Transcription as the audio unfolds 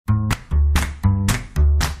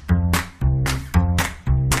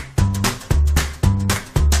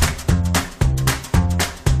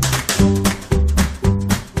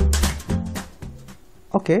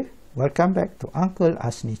Okay, welcome back to Uncle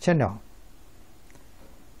Asni channel.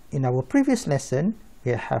 In our previous lesson,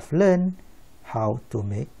 we have learned how to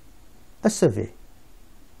make a survey.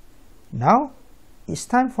 Now, it's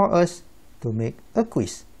time for us to make a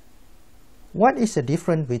quiz. What is the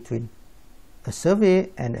difference between a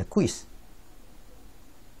survey and a quiz?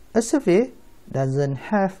 A survey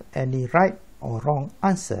doesn't have any right or wrong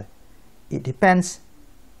answer. It depends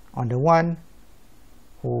on the one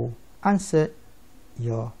who answered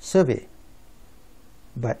your survey.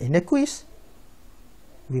 But in a quiz,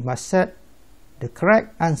 we must set the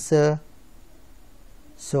correct answer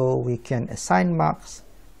so we can assign marks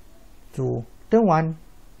to the one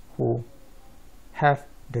who have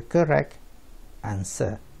the correct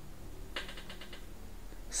answer.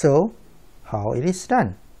 So, how it is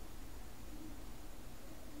done?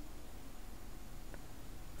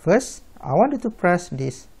 First, I want you to press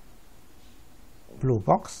this blue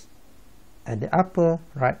box at the upper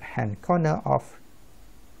right hand corner of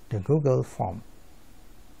the Google form.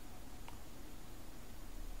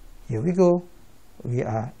 Here we go. We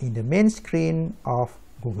are in the main screen of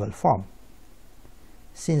Google form.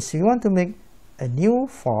 Since we want to make a new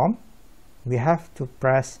form, we have to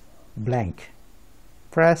press blank.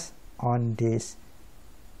 Press on this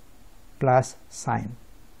plus sign.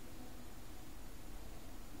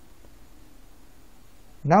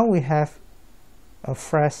 Now we have a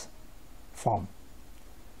fresh form.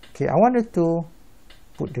 Okay, I wanted to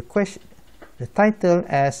put the title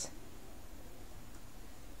as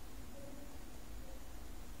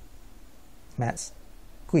Maths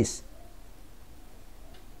Quiz.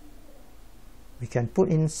 We can put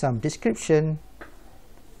in some description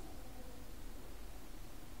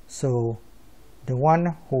so the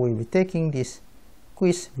one who will be taking this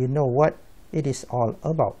quiz will know what it is all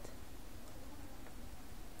about.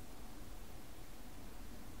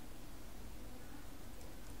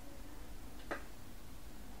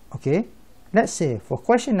 Okay, let's say for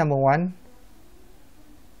question number 1,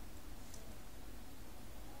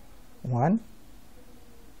 1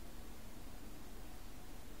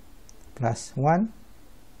 plus 1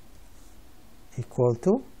 equal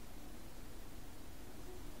to,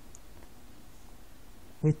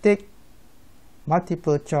 we take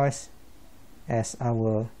multiple choice as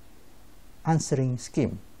our answering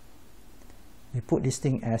scheme. We put this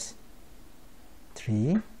thing as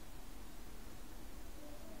 3,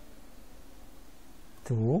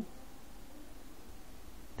 2.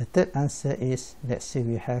 The third answer is, let's say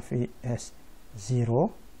we have it as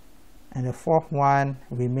 0, and the fourth one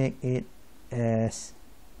we make it as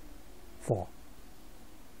 4.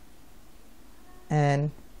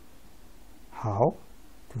 And how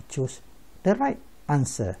to choose the right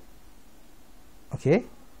answer? Okay,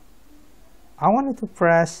 I wanted to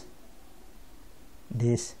press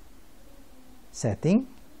this setting.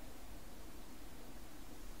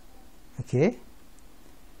 Okay,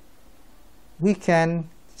 we can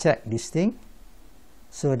check this thing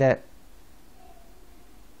so that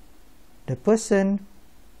the person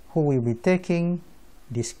who will be taking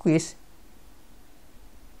this quiz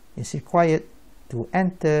is required to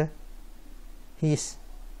enter his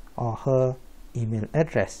or her email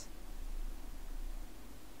address.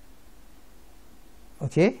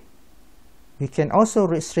 Okay, we can also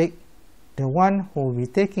restrict the one who will be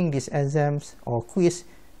taking these exams or quiz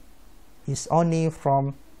is only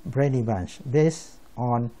from Brady Bunch based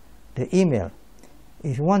on the email.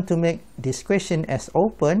 If you want to make this question as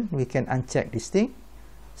open, we can uncheck this thing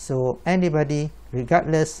so anybody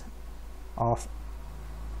regardless of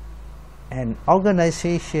an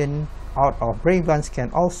organization out of Brady Bunch can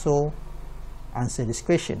also answer this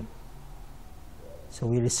question. So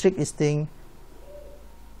we restrict this thing,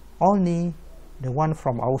 only the one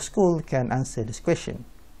from our school can answer this question.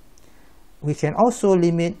 We can also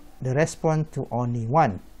limit the response to only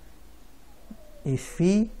one if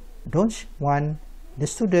we don't want the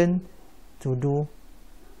student to do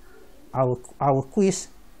our quiz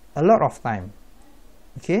a lot of time.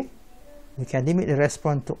 Okay, we can limit the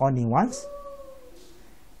response to only once,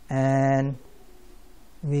 and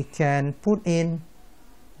we can put in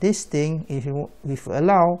this thing if we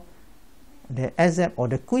allow the exam or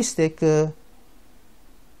the quiz taker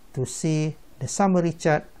to see the summary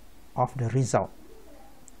chart of the result.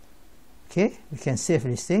 Okay, we can save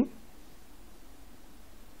this thing.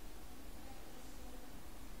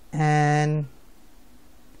 And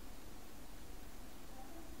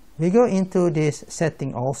we go into this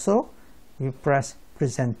setting also. We press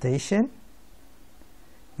presentation.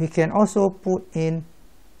 We can also put in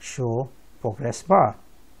show progress bar.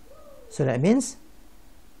 So that means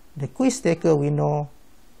the quiz taker will know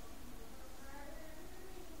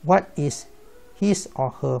what is his or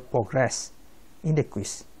her progress in the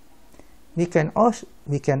quiz. We can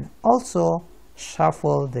also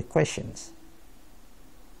shuffle the questions.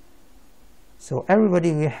 So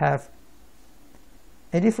everybody will have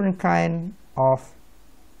a different kind of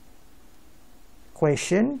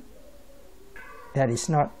question that is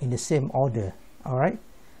not in the same order. Alright,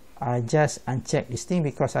 I just uncheck this thing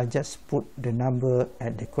because I just put the number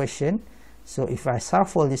at the question. So if I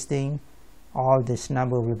shuffle this thing, all this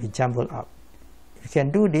number will be jumbled up. You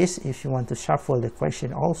can do this if you want to shuffle the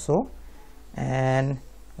question also. And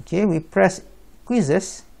okay, we press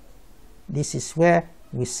quizzes. This is where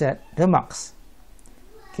we set the marks.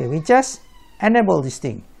 Okay, we just enable this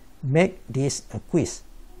thing, make this a quiz.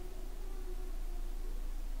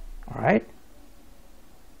 Alright,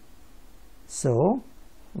 so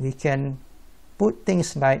we can put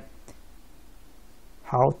things like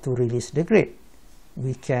how to release the grade.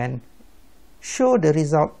 We can show the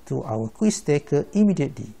result to our quiz taker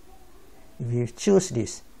immediately. If you choose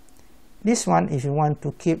this one, if you want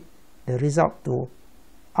to keep the result to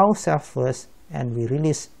ourselves first and we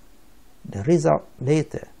release the result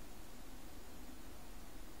later.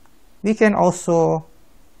 We can also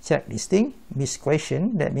check this thing, missed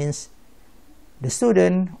question. That means the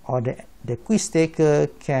student or the quiz taker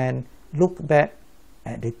can look back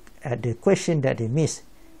at the question that they missed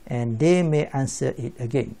and they may answer it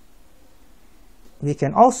again. We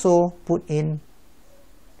can also put in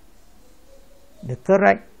the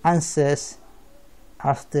correct answers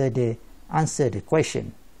after they answer the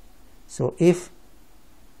question. So if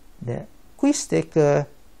the quiz taker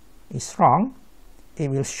is wrong, it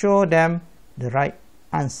will show them the right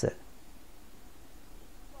answer.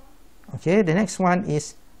 Okay, the next one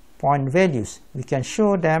is point values. We can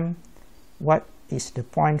show them what is the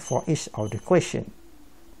point for each of the question.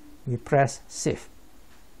 We press save.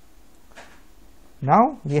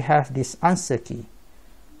 Now we have this answer key.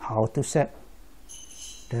 How to set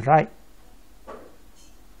the right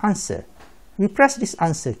answer. We press this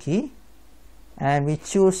answer key and we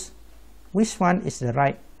choose which one is the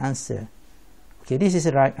right answer. Okay, this is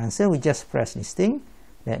the right answer. We just press this thing.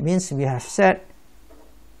 That means we have set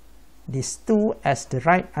these two as the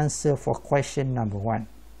right answer for question number 1.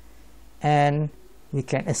 And we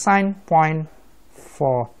can assign point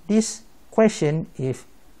for this question if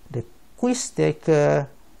the quiz taker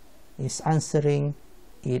is answering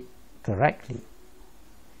it correctly.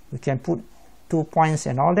 We can put 2 points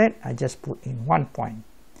and all that. I just put in 1 point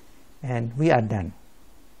and we are done.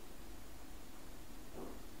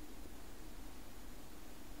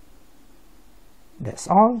 That's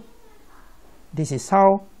all. This is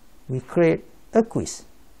how we create a quiz.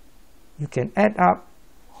 You can add up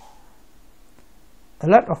a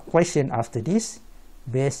lot of questions after this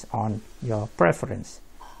based on your preference.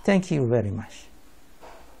 Thank you very much.